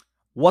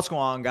What's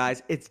going on,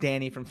 guys? It's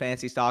Danny from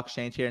Fantasy Stock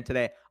Exchange here, and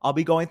today I'll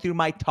be going through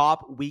my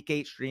top Week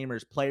 8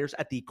 streamers, players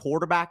at the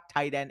quarterback,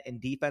 tight end, and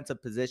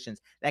defensive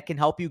positions that can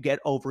help you get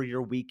over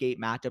your Week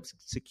 8 matchups,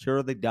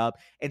 secure the dub,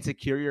 and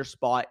secure your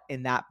spot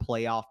in that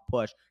playoff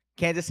push.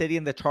 Kansas City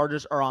and the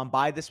Chargers are on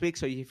bye this week,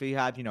 so if you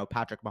have,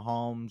 Patrick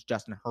Mahomes,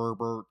 Justin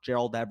Herbert,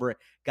 Gerald Everett,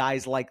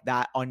 guys like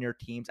that on your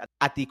teams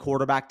at the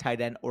quarterback, tight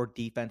end, or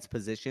defense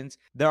positions,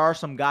 there are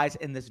some guys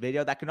in this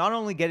video that can not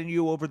only get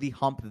you over the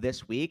hump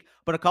this week,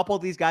 but a couple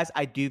of these guys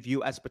I do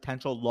view as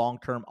potential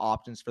long-term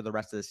options for the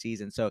rest of the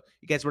season. So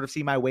you guys would have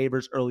seen my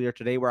waivers earlier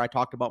today where I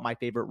talked about my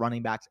favorite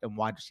running backs and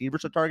wide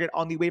receivers to target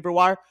on the waiver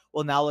wire.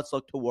 Well, now let's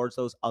look towards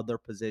those other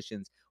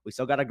positions. We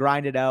still got to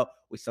grind it out.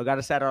 We still got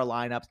to set our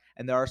lineups.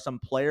 And there are some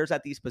players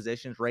at these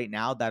positions right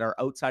now that are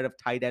outside of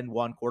tight end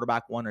 1,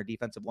 quarterback 1, or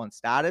defensive 1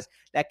 status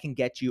that can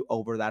get you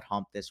over that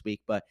hump this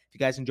week. But if you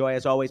guys enjoy,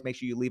 as always, make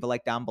sure you leave a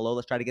like down below.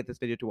 Let's try to get this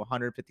video to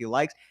 150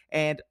 likes.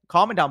 And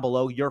comment down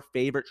below your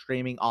favorite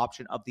streaming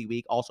option of the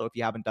week. Also, if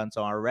you haven't done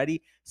so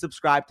already,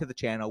 subscribe to the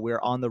channel.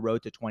 We're on the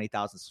road to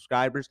 20,000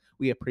 subscribers.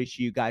 We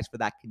appreciate you guys for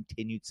that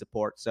continued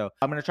support. So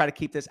I'm going to try to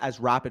keep this as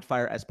rapid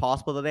fire as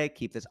possible today.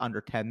 Keep this under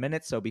 10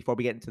 minutes. So before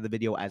we get into the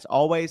video, as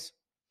always,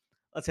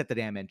 let's hit the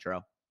damn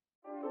intro.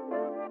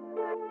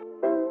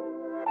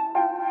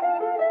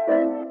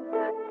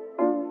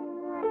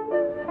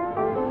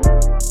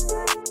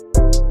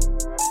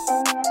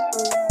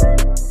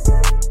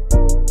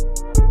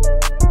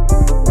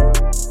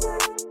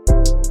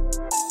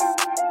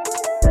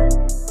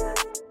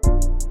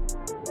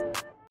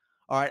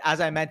 All right,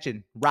 as I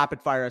mentioned, rapid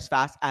fire as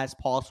fast as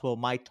possible.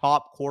 My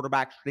top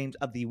quarterback streams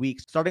of the week.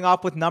 Starting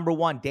off with number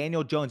 1,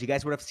 Daniel Jones. You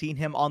guys would have seen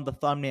him on the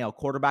thumbnail.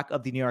 Quarterback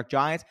of the New York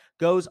Giants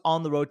goes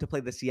on the road to play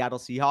the Seattle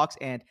Seahawks.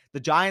 And the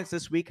Giants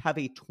this week have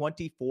a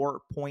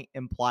 24-point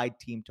implied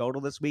team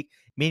total this week,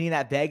 meaning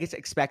that Vegas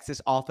expects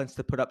this offense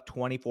to put up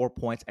 24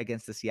 points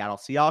against the Seattle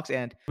Seahawks.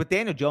 And with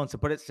Daniel Jones, to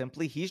put it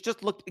simply, he's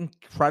just looked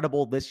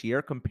incredible this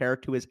year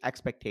compared to his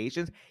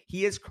expectations.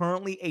 He is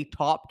currently a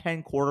top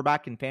 10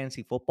 quarterback in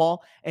fantasy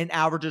football and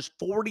averages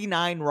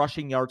 49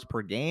 rushing yards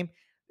per game.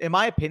 In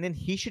my opinion,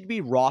 he should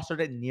be rostered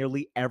in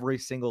nearly every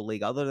single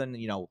league other than,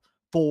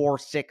 4,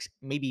 6,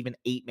 maybe even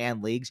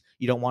 8-man leagues.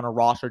 You don't want to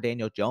roster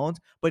Daniel Jones,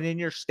 but in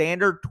your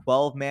standard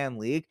 12-man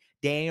league,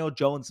 Daniel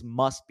Jones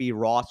must be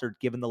rostered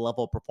given the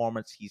level of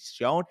performance he's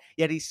shown,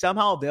 yet he's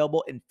somehow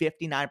available in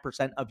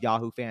 59% of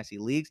Yahoo Fantasy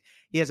leagues.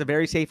 He has a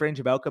very safe range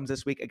of outcomes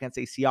this week against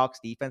a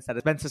Seahawks defense that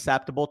has been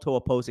susceptible to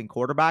opposing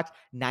quarterbacks,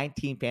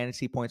 19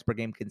 fantasy points per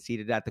game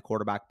conceded at the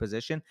quarterback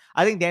position.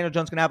 I think Daniel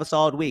Jones can have a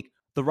solid week.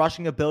 The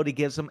rushing ability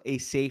gives him a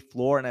safe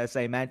floor, and as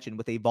I mentioned,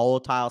 with a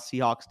volatile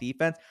Seahawks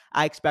defense,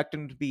 I expect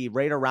him to be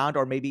right around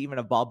or maybe even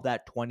above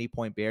that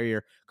 20-point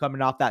barrier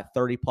coming off that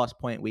 30-plus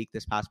point week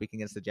this past week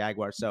against the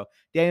Jaguars. So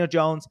Daniel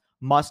Jones,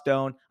 must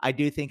own. I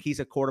do think he's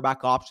a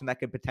quarterback option that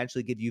could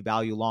potentially give you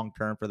value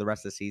long-term for the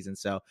rest of the season.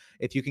 So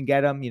if you can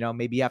get him,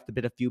 maybe you have to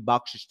bid a few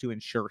bucks just to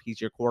ensure he's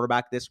your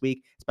quarterback this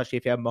week, especially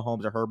if you have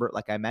Mahomes or Herbert,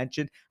 like I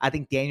mentioned. I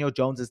think Daniel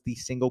Jones is the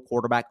single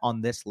quarterback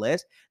on this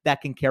list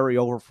that can carry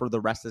over for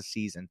the rest of the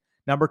season.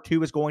 Number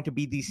 2 is going to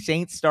be the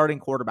Saints starting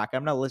quarterback.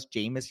 I'm going to list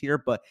Jameis here,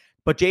 but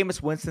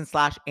Jameis Winston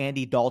 /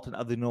 Andy Dalton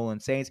of the New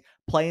Orleans Saints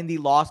playing the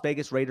Las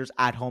Vegas Raiders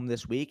at home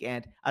this week.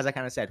 And as I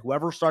kind of said,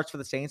 whoever starts for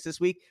the Saints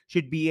this week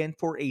should be in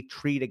for a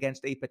treat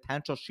against a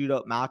potential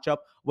shootout matchup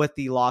with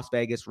the Las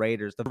Vegas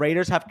Raiders. The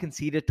Raiders have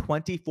conceded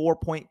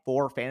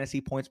 24.4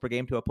 fantasy points per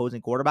game to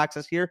opposing quarterbacks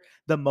this year,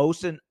 the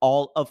most in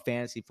all of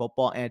fantasy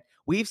football. And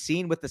we've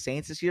seen with the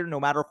Saints this year, no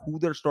matter who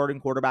their starting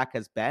quarterback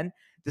has been,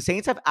 the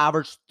Saints have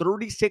averaged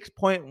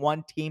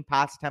 36.1 team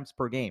pass attempts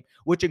per game,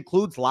 which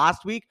includes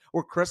last week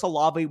where Chris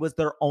Olave was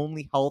their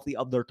only healthy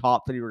of their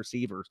top 3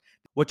 receivers.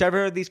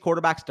 Whichever of these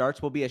quarterback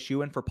starts will be a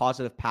shoo-in for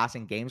positive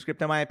passing game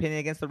script, in my opinion,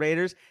 against the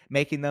Raiders,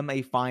 making them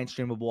a fine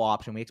streamable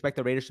option. We expect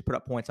the Raiders to put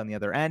up points on the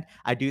other end.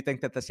 I do think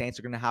that the Saints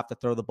are going to have to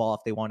throw the ball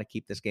if they want to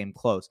keep this game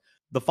close.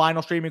 The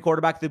final streaming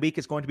quarterback of the week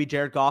is going to be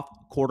Jared Goff,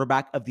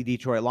 quarterback of the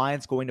Detroit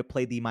Lions, going to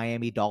play the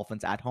Miami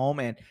Dolphins at home.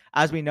 And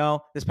as we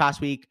know, this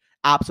past week,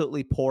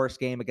 absolutely porous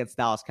game against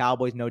Dallas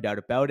Cowboys, no doubt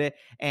about it.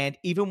 And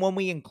even when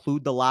we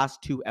include the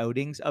last 2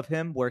 outings of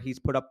him where he's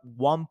put up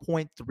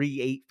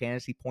 1.38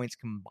 fantasy points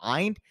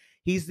combined,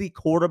 he's the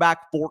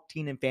quarterback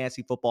 14 in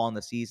fantasy football in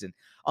the season.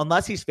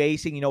 Unless he's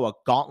facing, a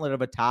gauntlet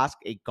of a task,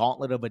 a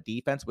gauntlet of a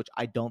defense, which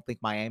I don't think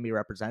Miami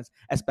represents,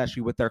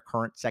 especially with their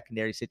current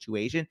secondary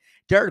situation.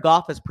 Jared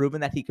Goff has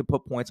proven that he could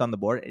put points on the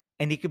board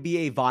and he could be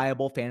a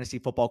viable fantasy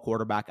football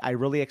quarterback. I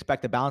really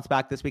expect a bounce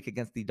back this week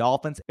against the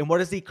Dolphins. And what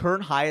is the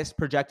current highest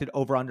projected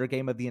over-under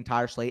game of the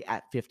entire slate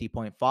at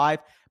 50.5?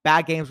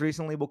 Bad games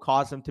recently will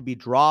cause him to be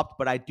dropped,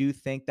 but I do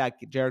think that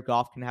Jared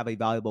Goff can have a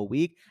valuable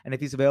week. And if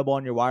he's available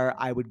on your wire,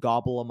 I would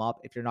gobble him up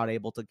if you're not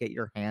able to get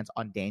your hands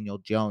on Daniel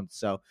Jones.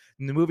 So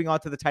moving on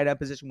to the tight end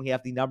position, we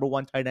have the number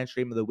 1 tight end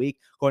stream of the week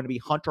going to be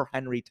Hunter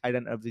Henry, tight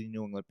end of the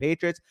New England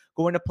Patriots,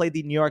 going to play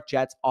the New York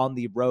Jets on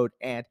the road.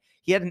 And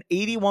He had an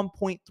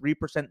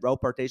 81.3%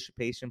 route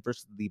participation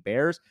versus the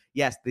Bears.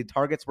 Yes, the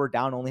targets were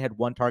down, only had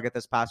one target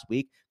this past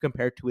week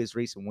compared to his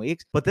recent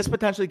weeks, but this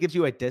potentially gives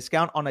you a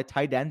discount on a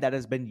tight end that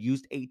has been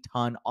used a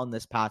ton on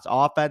this Pats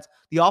offense.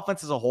 The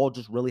offense as a whole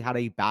just really had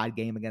a bad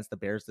game against the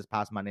Bears this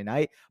past Monday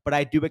night, but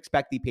I do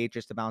expect the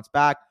Patriots to bounce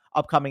back.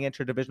 Upcoming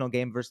interdivisional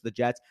game versus the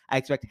Jets, I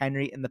expect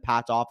Henry and the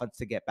Pats offense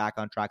to get back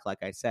on track.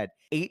 Like I said,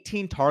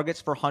 18 targets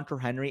for Hunter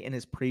Henry in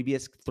his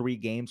previous 3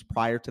 games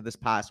prior to this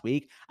past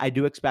week. I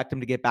do expect him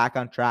to get back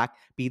on track,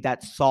 be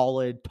that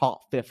solid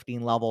top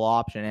 15 level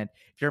option. And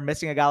if you're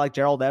missing a guy like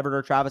Gerald Everett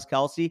or Travis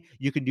Kelce,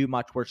 you can do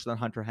much worse than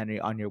Hunter Henry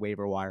on your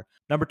waiver wire.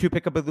 Number 2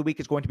 pickup of the week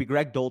is going to be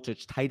Greg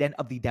Dulcich, tight end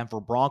of the Denver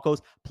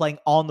Broncos, playing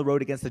on the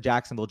road against the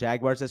Jacksonville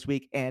Jaguars this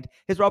week. And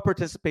his route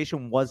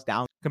participation was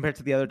down compared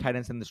to the other tight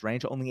ends in this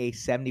range, only a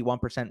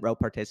 71% route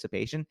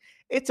participation.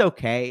 It's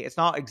okay. It's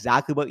not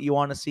exactly what you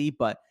want to see,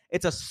 but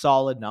it's a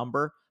solid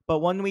number. But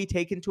when we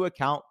take into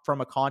account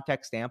from a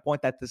context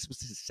standpoint that this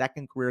was his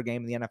second career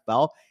game in the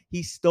NFL,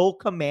 he still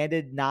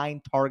commanded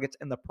 9 targets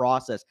in the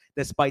process,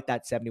 despite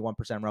that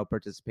 71% route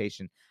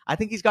participation. I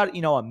think he's got,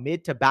 a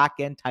mid to back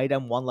end tight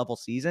end 1 level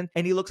season,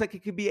 and he looks like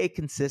it could be a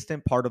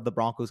consistent part of the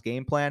Broncos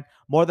game plan.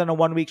 More than a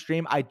 1 week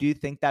stream, I do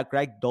think that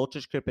Greg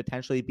Dulcich could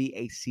potentially be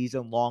a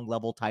season long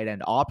level tight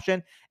end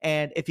option.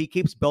 And if he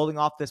keeps building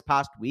off this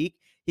past week,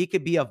 he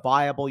could be a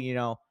viable,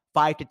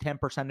 5 to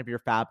 10% of your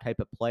fab type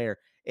of player.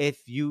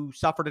 If you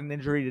suffered an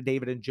injury to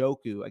David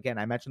Njoku, again,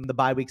 I mentioned the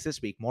bye weeks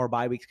this week, more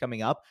bye weeks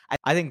coming up.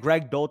 I think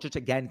Greg Dulcich,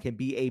 again, can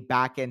be a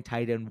back-end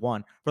tight end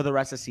 1 for the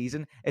rest of the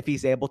season if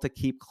he's able to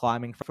keep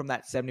climbing from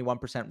that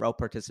 71% route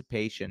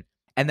participation.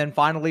 And then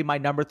finally, my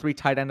number 3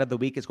 tight end of the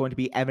week is going to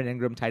be Evan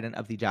Engram, tight end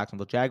of the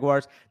Jacksonville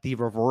Jaguars, the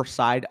reverse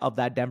side of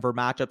that Denver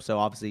matchup. So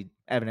obviously,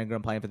 Evan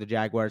Engram playing for the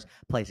Jaguars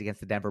plays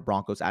against the Denver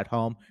Broncos at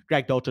home.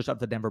 Greg Dulcich of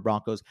the Denver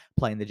Broncos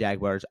playing the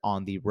Jaguars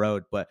on the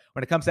road. But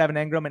when it comes to Evan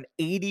Engram, an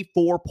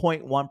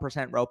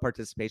 84.1% route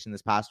participation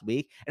this past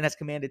week and has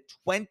commanded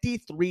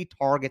 23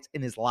 targets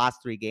in his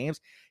last 3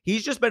 games.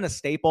 He's just been a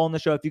staple on the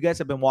show. If you guys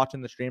have been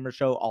watching the streamer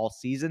show all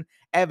season,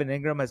 Evan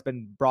Engram has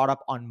been brought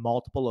up on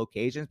multiple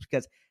occasions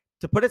because,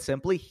 to put it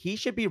simply, he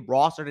should be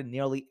rostered in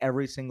nearly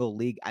every single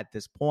league at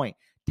this point.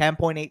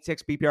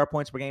 10.86 PPR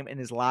points per game in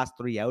his last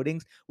 3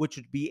 outings, which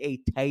would be a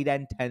tight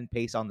end 10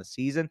 pace on the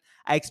season.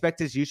 I expect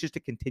his usage to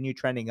continue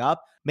trending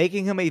up,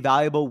 making him a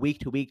valuable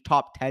week-to-week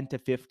top 10 to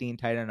 15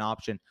 tight end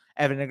option.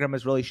 Evan Engram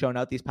has really shown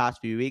out these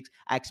past few weeks.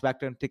 I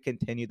expect him to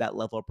continue that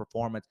level of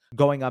performance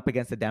going up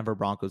against the Denver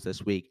Broncos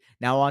this week.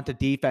 Now on to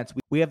defense.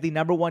 We have the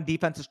number 1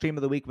 defensive stream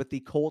of the week with the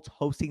Colts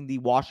hosting the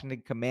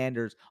Washington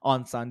Commanders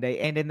on Sunday.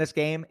 And in this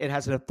game, it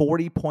has a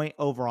 40-point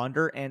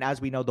over-under. And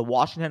as we know, the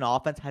Washington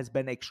offense has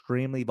been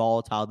extremely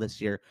volatile this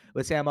year.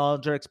 With Sam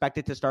Ehlinger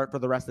expected to start for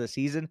the rest of the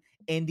season,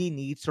 Indy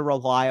needs to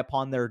rely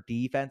upon their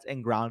defense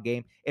and ground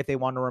game if they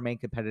want to remain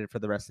competitive for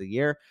the rest of the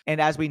year.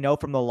 And as we know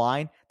from the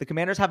line, the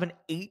Commanders have an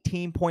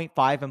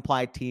 18.5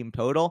 implied team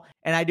total,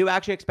 and I do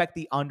actually expect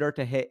the under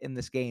to hit in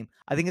this game.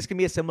 I think it's going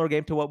to be a similar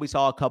game to what we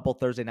saw a couple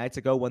Thursday nights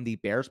ago when the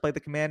Bears played the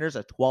Commanders,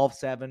 a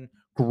 12-7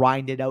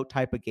 grinded out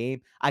type of game.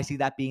 I see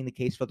that being the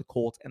case for the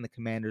Colts and the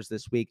Commanders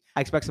this week.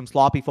 I expect some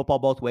sloppy football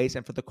both ways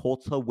and for the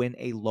Colts to win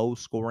a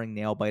low-scoring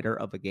nail-biter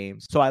of a game.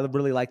 So I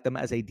really like them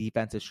as a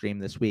defensive stream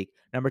this week.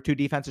 Number 2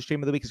 defensive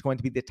stream of the week is going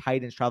to be the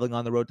Titans traveling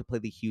on the road to play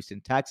the Houston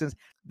Texans.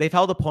 They've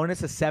held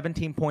opponents to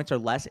 17 points or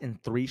less in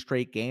 3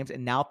 straight games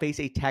and now face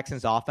a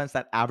Texans offense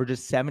that averages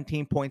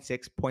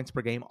 17.6 points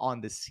per game on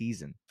this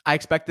season. I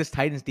expect this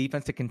Titans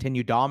defense to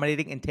continue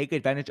dominating and take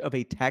advantage of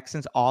a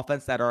Texans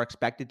offense that are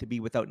expected to be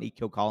without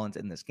Nico Collins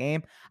in this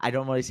game. I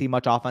don't really see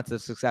much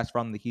offensive success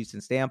from the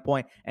Houston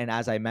standpoint. And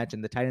as I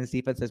mentioned, the Titans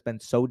defense has been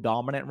so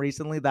dominant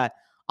recently that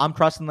I'm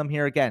trusting them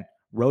here again.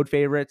 Road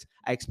favorites.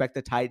 I expect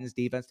the Titans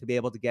defense to be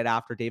able to get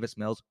after Davis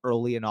Mills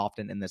early and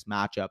often in this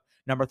matchup.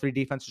 Number 3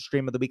 defensive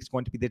stream of the week is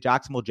going to be the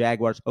Jacksonville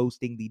Jaguars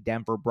hosting the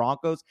Denver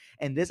Broncos.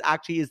 And this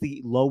actually is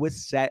the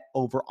lowest set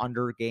over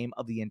under game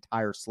of the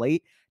entire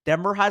slate.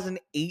 Denver has an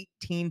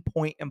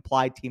 18-point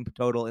implied team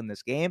total in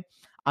this game.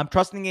 I'm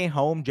trusting a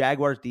home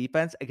Jaguars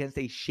defense against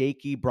a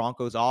shaky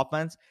Broncos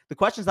offense. The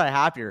questions that I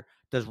have here: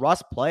 does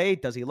Russ play?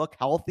 Does he look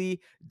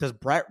healthy? Does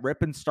Brett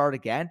Rippon start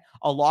again?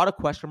 A lot of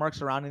question marks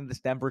surrounding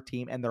this Denver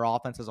team and their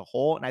offense as a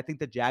whole, and I think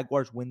the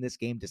Jaguars win this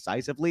game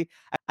decisively.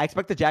 I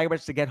expect the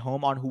Jaguars to get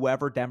home on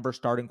whoever Denver's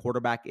starting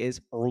quarterback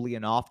is early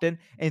and often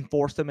and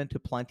force them into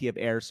plenty of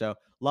air. So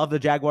love the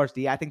Jaguars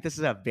D. I think this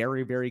is a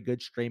very, very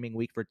good streaming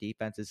week for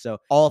defenses. So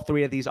all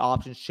 3 of these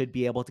options should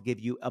be able to give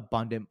you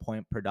abundant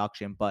point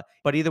production. But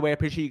either way, I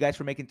appreciate you guys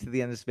for making it to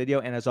the end of this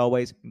video. And as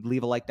always,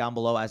 leave a like down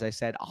below. As I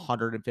said,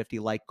 150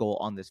 like goal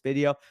on this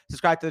video.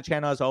 Subscribe to the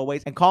channel as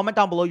always, and comment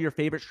down below your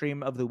favorite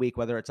stream of the week,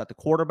 whether it's at the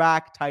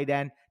quarterback, tight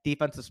end,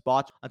 defensive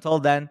spots. Until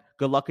then,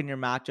 good luck in your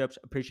matchups.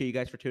 Appreciate you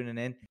guys for tuning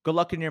in. Good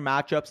luck in your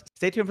matchups.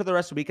 Stay tuned for the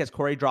rest of the week as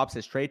Corey drops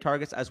his trade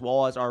targets, as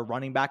well as our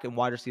running back and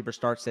wide receiver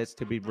start sits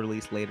to be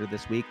released later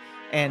this week,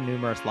 and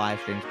numerous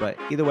live streams. But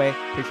either way,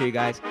 appreciate you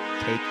guys.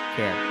 Take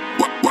care.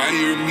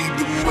 Wire me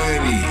the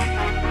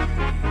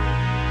money.